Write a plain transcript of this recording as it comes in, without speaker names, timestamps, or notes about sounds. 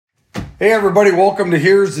Hey everybody, welcome to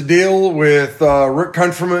Here's the Deal with Rick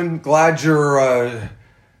Countryman. Glad you're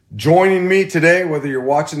joining me today, whether you're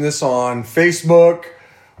watching this on Facebook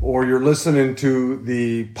or you're listening to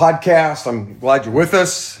the podcast. I'm glad you're with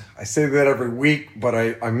us. I say that every week, but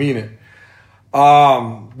I mean it.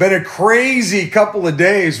 Been a crazy couple of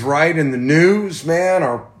days, right, in the news, man.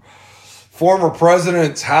 Our former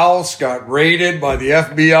president's house got raided by the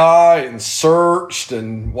FBI and searched,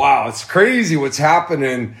 and wow, it's crazy what's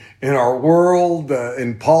happening in our world,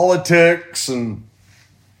 in politics and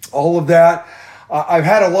all of that. I've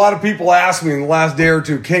had a lot of people ask me in the last day or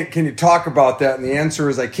two, can you talk about that? And the answer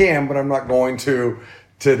is I can, but I'm not going to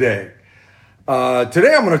today.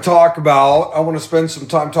 Today I want to spend some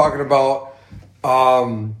time talking about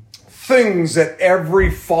things that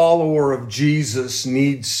every follower of Jesus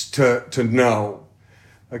needs to know.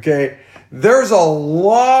 Okay? There's a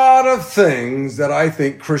lot of things that I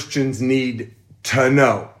think Christians need to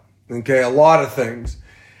know. Okay? A lot of things.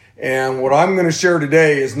 And what I'm going to share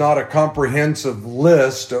today is not a comprehensive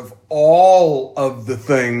list of all of the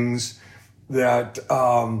things that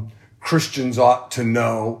Christians ought to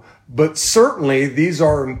know, but certainly these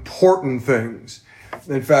are important things.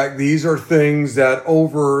 In fact, these are things that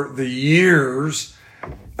over the years,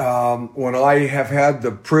 when I have had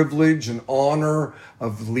the privilege and honor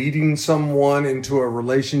of leading someone into a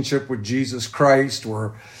relationship with Jesus Christ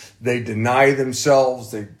where they deny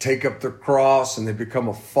themselves, they take up their cross, and they become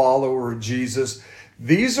a follower of Jesus,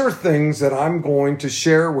 these are things that I'm going to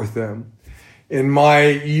share with them. In my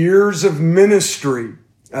years of ministry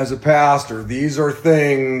as a pastor, these are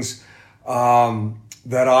things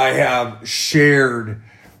that I have shared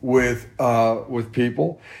with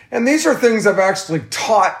people. And these are things I've actually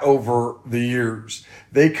taught over the years.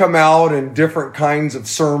 They come out in different kinds of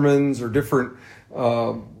sermons or different,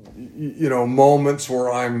 moments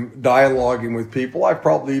where I'm dialoguing with people. I've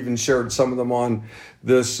probably even shared some of them on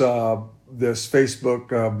this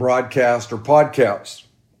Facebook broadcast or podcast.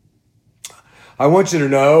 I want you to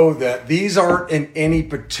know that these aren't in any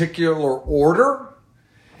particular order.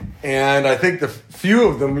 And I think the few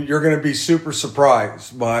of them, you're going to be super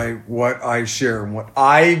surprised by what I share and what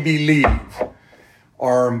I believe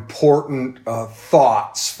are important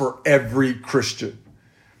thoughts for every Christian.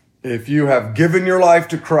 If you have given your life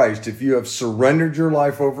to Christ, if you have surrendered your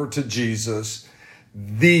life over to Jesus,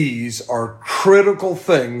 these are critical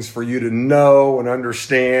things for you to know and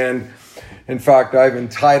understand. In fact, I've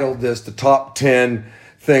entitled this the top 10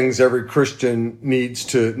 things every Christian needs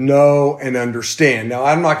to know and understand. Now,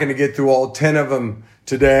 I'm not going to get through all 10 of them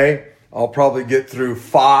today. I'll probably get through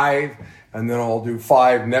 5, and then I'll do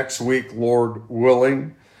 5 next week, Lord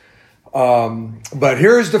willing. But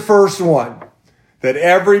here's the first one that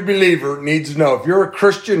every believer needs to know. If you're a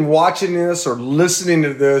Christian watching this or listening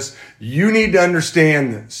to this, you need to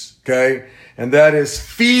understand this, okay? And that is,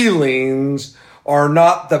 feelings are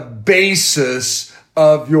not the basis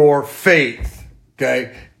of your faith.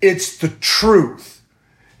 Okay, it's the truth.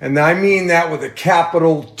 And I mean that with a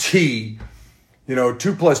capital T. 2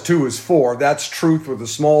 plus 2 is 4. That's truth with a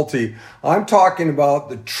small t. I'm talking about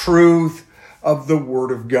the truth of the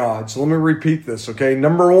Word of God. So let me repeat this, okay?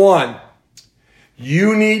 Number 1,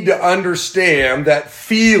 you need to understand that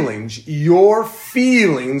your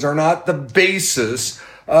feelings are not the basis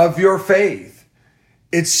of your faith.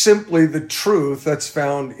 It's simply the truth that's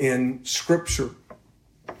found in Scripture.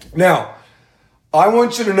 Now, I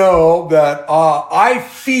want you to know that I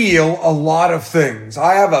feel a lot of things.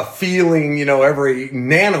 I have a feeling, every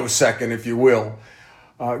nanosecond, if you will.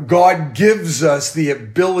 God gives us the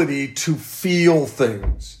ability to feel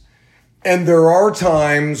things. And there are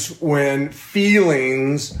times when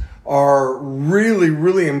feelings are really,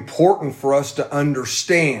 really important for us to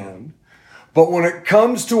understand. But when it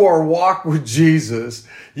comes to our walk with Jesus,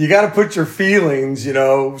 you got to put your feelings,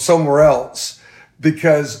 somewhere else.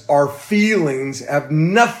 Because our feelings have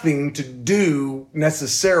nothing to do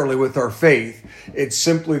necessarily with our faith. It's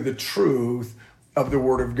simply the truth of the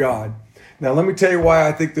Word of God. Now, let me tell you why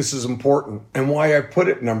I think this is important and why I put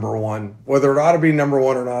it number 1. Whether it ought to be number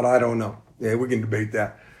 1 or not, I don't know. Yeah, we can debate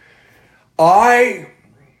that.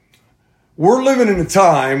 We're living in a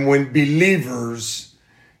time when believers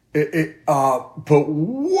put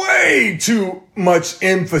way too much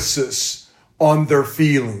emphasis on their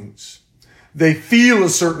feelings. They feel a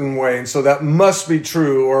certain way, and so that must be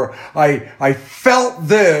true. Or I felt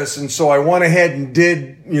this, and so I went ahead and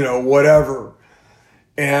did, whatever.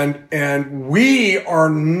 And we are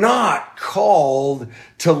not called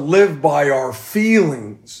to live by our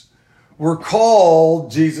feelings. We're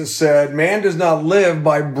called, Jesus said, man does not live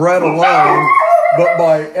by bread alone, but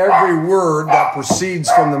by every word that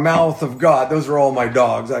proceeds from the mouth of God. Those are all my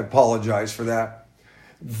dogs. I apologize for that.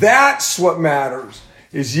 That's what matters.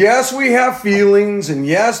 Is yes, we have feelings, and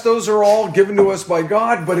yes, those are all given to us by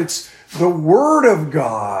God, but it's the Word of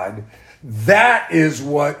God. That is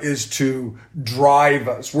what is to drive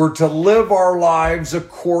us. We're to live our lives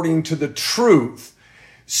according to the truth.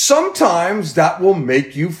 Sometimes that will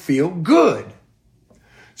make you feel good.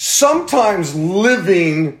 Sometimes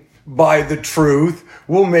living by the truth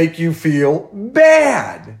will make you feel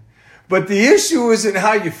bad. But the issue isn't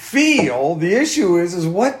how you feel. The issue is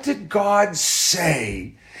what did God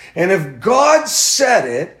say? And if God said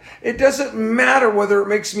it, it doesn't matter whether it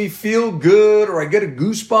makes me feel good or I get a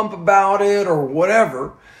goosebump about it or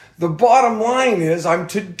whatever. The bottom line is I'm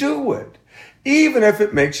to do it, even if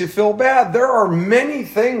it makes you feel bad. There are many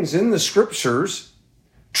things in the scriptures,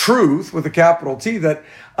 truth with a capital T, that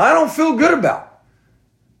I don't feel good about.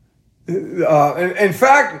 In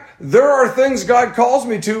fact, there are things God calls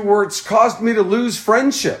me to where it's caused me to lose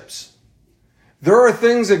friendships. There are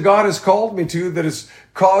things that God has called me to that has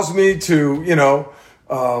caused me to,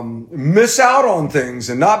 miss out on things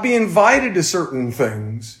and not be invited to certain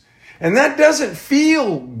things. And that doesn't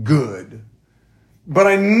feel good. But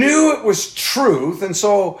I knew it was truth. And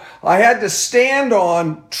so I had to stand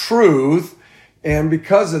on truth. And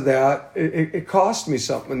because of that, it cost me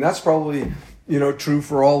something. That's probably true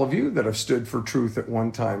for all of you that have stood for truth at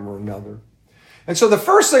one time or another. And so the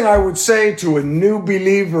first thing I would say to a new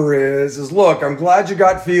believer is look, I'm glad you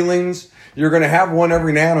got feelings. You're going to have one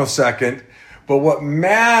every nanosecond. But what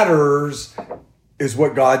matters is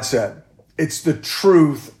what God said. It's the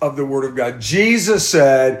truth of the Word of God. Jesus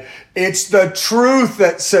said, it's the truth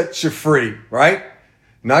that sets you free, right?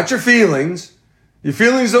 Not your feelings. Your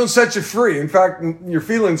feelings don't set you free. In fact, your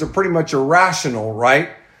feelings are pretty much irrational,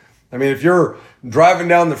 right? I mean, if you're driving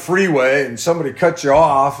down the freeway and somebody cuts you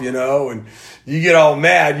off, and you get all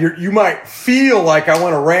mad, you might feel like I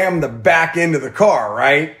want to ram the back end of the car,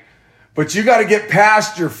 right? But you got to get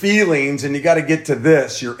past your feelings and you got to get to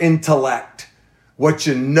this, your intellect, what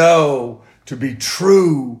you know to be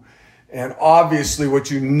true. And obviously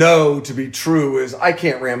what you know to be true is I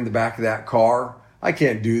can't ram the back of that car. I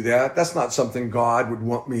can't do that. That's not something God would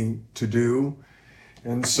want me to do.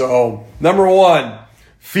 And so, number one,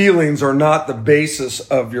 feelings are not the basis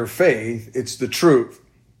of your faith. It's the truth.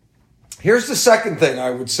 Here's the second thing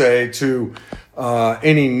I would say to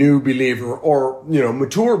any new believer or,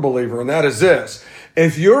 mature believer, and that is this.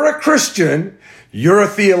 If you're a Christian, you're a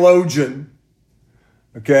theologian.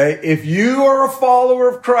 Okay? If you are a follower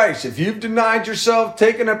of Christ, if you've denied yourself,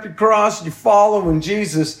 taken up your cross, you're following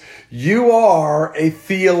Jesus, you are a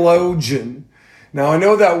theologian. Now, I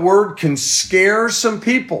know that word can scare some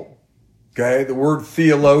people. Okay? The word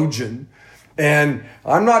theologian. And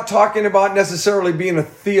I'm not talking about necessarily being a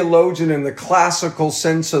theologian in the classical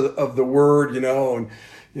sense of the word,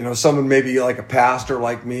 someone maybe like a pastor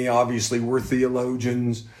like me. Obviously, we're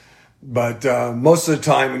theologians. But most of the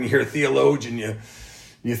time when you hear theologian,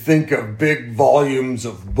 you think of big volumes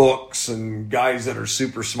of books and guys that are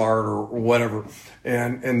super smart or whatever.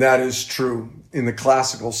 And that is true. In the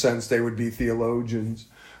classical sense, they would be theologians.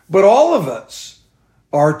 But all of us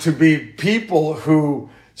are to be people who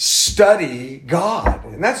study God.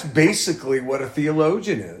 And that's basically what a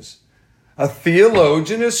theologian is. A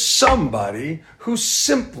theologian is somebody who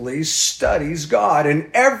simply studies God. And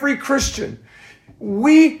every Christian,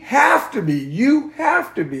 you have to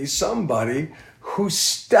be somebody who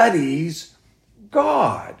studies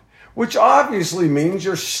God, which obviously means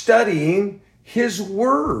you're studying His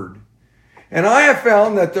Word. And I have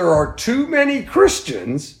found that there are too many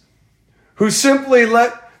Christians who simply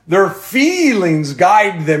let their feelings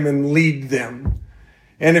guide them and lead them.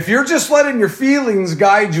 And if you're just letting your feelings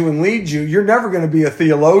guide you and lead you, you're never going to be a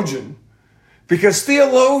theologian. Because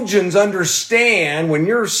theologians understand when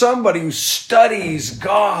you're somebody who studies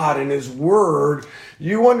God and His Word,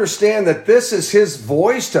 you understand that this is His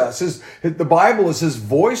voice to us. The Bible is His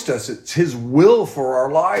voice to us. It's His will for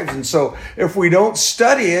our lives. And so if we don't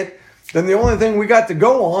study it, then the only thing we got to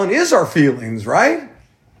go on is our feelings, right?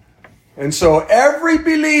 And so every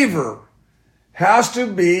believer has to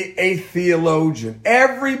be a theologian.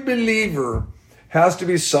 Every believer has to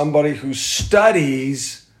be somebody who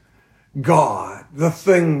studies God, the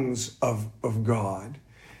things of God.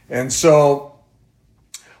 And so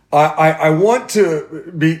I want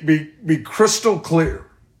to be crystal clear.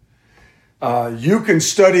 You can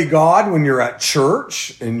study God when you're at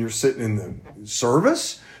church and you're sitting in the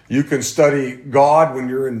service. You can study God when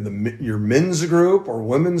you're in your men's group or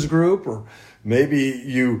women's group or Maybe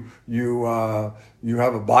you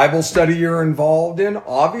have a Bible study you're involved in.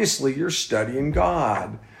 Obviously, you're studying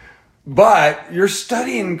God. But you're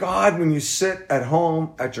studying God when you sit at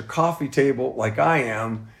home at your coffee table like I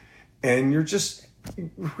am, and you're just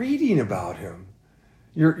reading about him.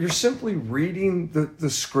 You're simply reading the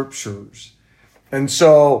scriptures. And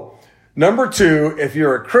so, number two, if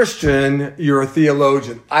you're a Christian, you're a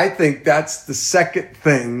theologian. I think that's the second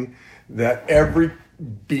thing that every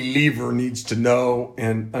believer needs to know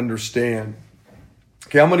and understand.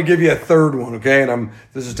 Okay, I'm going to give you a third one, okay? And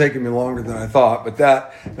this is taking me longer than I thought, but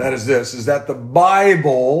that is this, is that the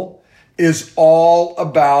Bible is all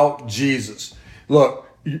about Jesus. Look,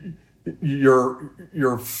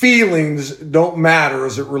 your feelings don't matter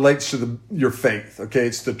as it relates to your faith, okay?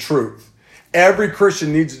 It's the truth. Every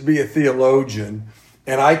Christian needs to be a theologian,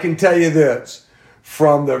 and I can tell you this,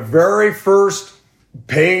 from the very first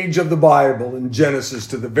page of the Bible in Genesis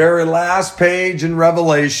to the very last page in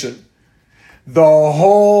Revelation, the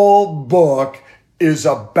whole book is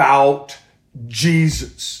about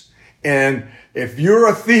Jesus. And if you're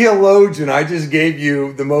a theologian, I just gave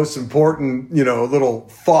you the most important, little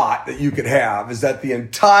thought that you could have, is that the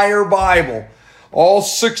entire Bible, all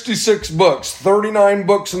 66 books, 39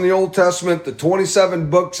 books in the Old Testament, the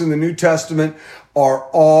 27 books in the New Testament, are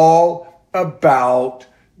all about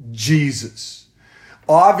Jesus.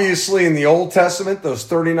 Obviously, in the Old Testament, those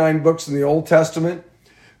 39 books in the Old Testament,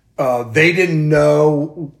 they didn't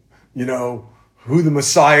know, who the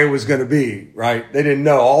Messiah was going to be, right? They didn't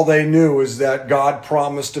know. All they knew is that God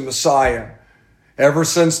promised a Messiah. Ever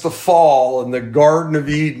since the fall in the Garden of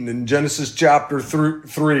Eden in Genesis chapter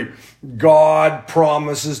 3, God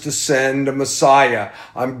promises to send a Messiah.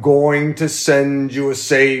 I'm going to send you a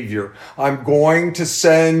Savior. I'm going to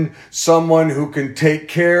send someone who can take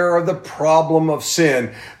care of the problem of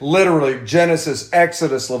sin. Literally, Genesis,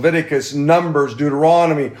 Exodus, Leviticus, Numbers,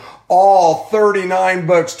 Deuteronomy, all 39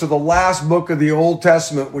 books to the last book of the Old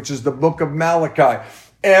Testament, which is the book of Malachi.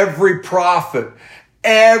 Every prophet,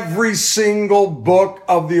 every single book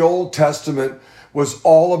of the Old Testament was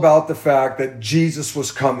all about the fact that Jesus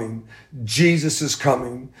was coming. Jesus is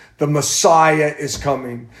coming. The Messiah is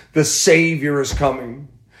coming. The Savior is coming.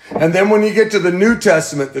 And then when you get to the New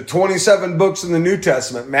Testament, the 27 books in the New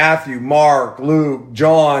Testament, Matthew, Mark, Luke,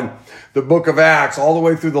 John, the book of Acts, all the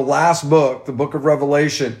way through the last book, the book of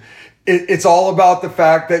Revelation, it's all about the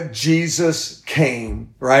fact that Jesus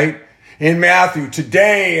came, right? In Matthew,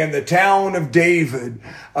 today in the town of David,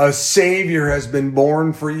 a Savior has been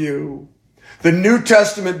born for you. The New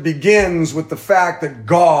Testament begins with the fact that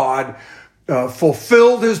God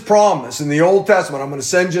fulfilled his promise. In the Old Testament, I'm going to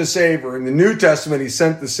send you a Savior. In the New Testament, he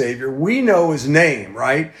sent the Savior. We know his name,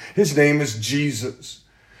 right? His name is Jesus.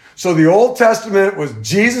 So the Old Testament was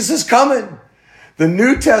Jesus is coming. The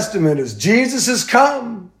New Testament is Jesus has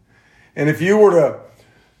come. And if you were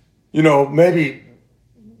to, maybe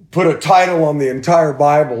put a title on the entire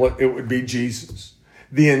Bible, it would be Jesus.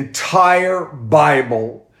 The entire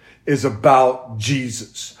Bible is about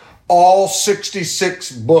Jesus. All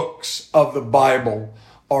 66 books of the Bible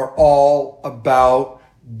are all about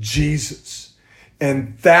Jesus.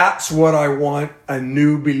 And that's what I want a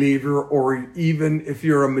new believer, or even if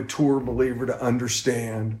you're a mature believer, to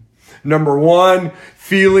understand. Number one,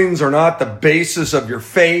 feelings are not the basis of your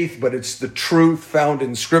faith, but it's the truth found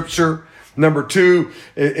in Scripture. Number two,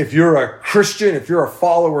 if you're a Christian, if you're a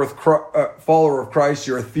follower of Christ,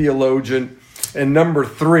 you're a theologian. And number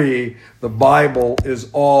three, the Bible is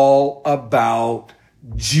all about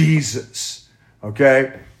Jesus.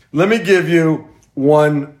 Okay? Let me give you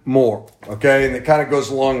one more. Okay? And it kind of goes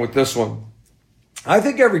along with this one. I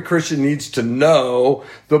think every Christian needs to know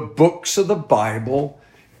the books of the Bible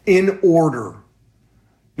in order.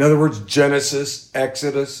 In other words, Genesis,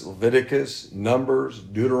 Exodus, Leviticus, Numbers,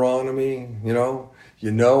 Deuteronomy, you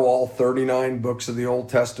know all 39 books of the Old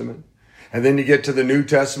Testament. And then you get to the New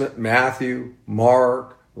Testament, Matthew,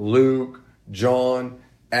 Mark, Luke, John,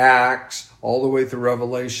 Acts, all the way through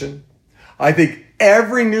Revelation. I think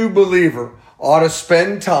every new believer ought to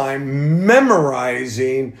spend time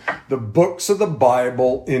memorizing the books of the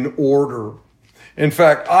Bible in order. In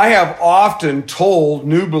fact, I have often told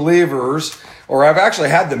new believers, or I've actually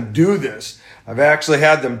had them do this. I've actually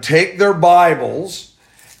had them take their Bibles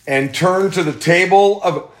and turn to the table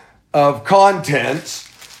of contents,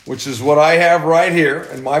 which is what I have right here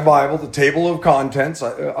in my Bible, the table of contents.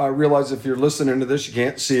 I realize if you're listening to this, you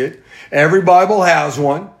can't see it. Every Bible has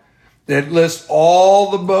one. It lists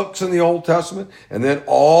all the books in the Old Testament and then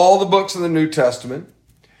all the books in the New Testament.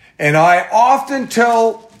 And I often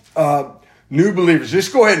tell new believers,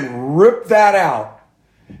 just go ahead and rip that out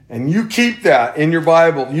and you keep that in your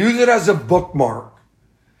Bible, use it as a bookmark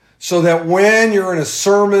so that when you're in a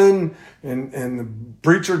sermon and the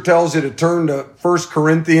preacher tells you to turn to 1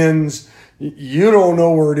 Corinthians, you don't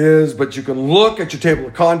know where it is, but you can look at your table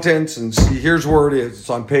of contents and see, here's where it is. It's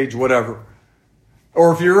on page whatever.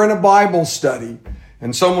 Or if you're in a Bible study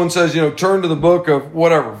and someone says, turn to the book of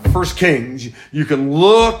whatever, 1 Kings, you can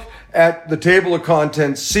look at the table of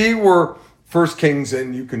contents, see where 1 Kings,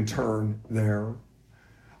 and you can turn there.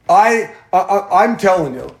 I'm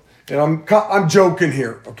telling you, and I'm joking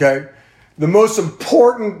here, okay? The most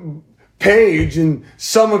important page in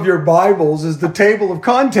some of your Bibles is the table of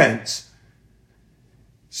contents.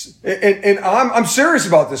 And I'm serious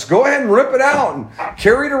about this. Go ahead and rip it out and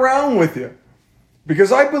carry it around with you.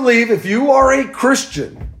 Because I believe if you are a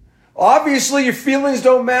Christian, obviously your feelings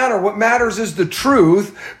don't matter. What matters is the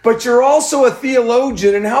truth, but you're also a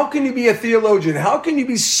theologian. And how can you be a theologian? How can you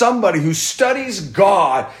be somebody who studies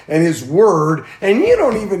God and His Word and you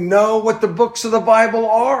don't even know what the books of the Bible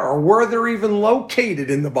are or where they're even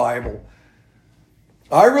located in the Bible?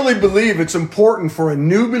 I really believe it's important for a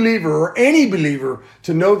new believer or any believer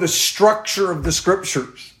to know the structure of the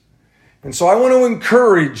Scriptures. And so I want to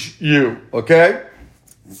encourage you, okay?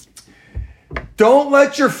 Don't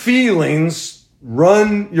let your feelings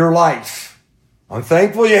run your life. I'm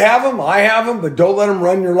thankful you have them. I have them, but don't let them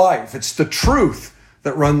run your life. It's the truth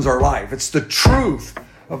that runs our life. It's the truth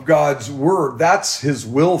of God's Word. That's His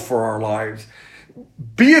will for our lives.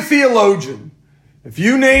 Be a theologian. If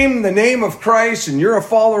you name the name of Christ and you're a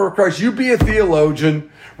follower of Christ, you be a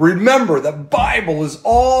theologian. Remember, the Bible is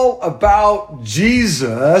all about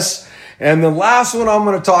Jesus. And the last one I'm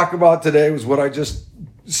going to talk about today was what I just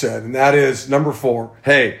said, and that is number 4.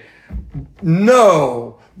 Hey,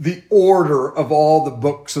 know the order of all the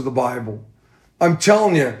books of the Bible. I'm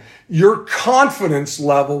telling you, your confidence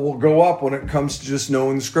level will go up when it comes to just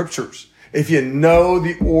knowing the Scriptures. If you know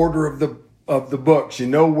the order of the books, you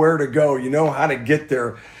know where to go, you know how to get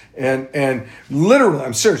there. And literally,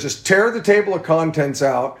 I'm serious, just tear the table of contents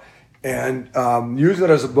out and use it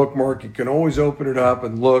as a bookmark. You can always open it up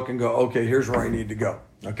and look and go, okay, here's where I need to go.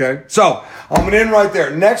 Okay, so I'm going to end right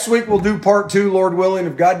there. Next week, we'll do part 2, Lord willing.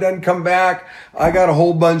 If God doesn't come back, I got a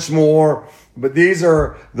whole bunch more. But these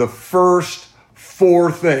are the first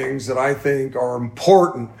 4 things that I think are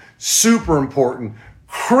important, super important,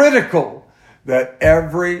 critical, that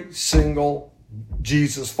every single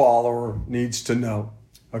Jesus follower needs to know.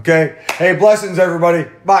 Okay? Hey, blessings, everybody.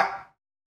 Bye.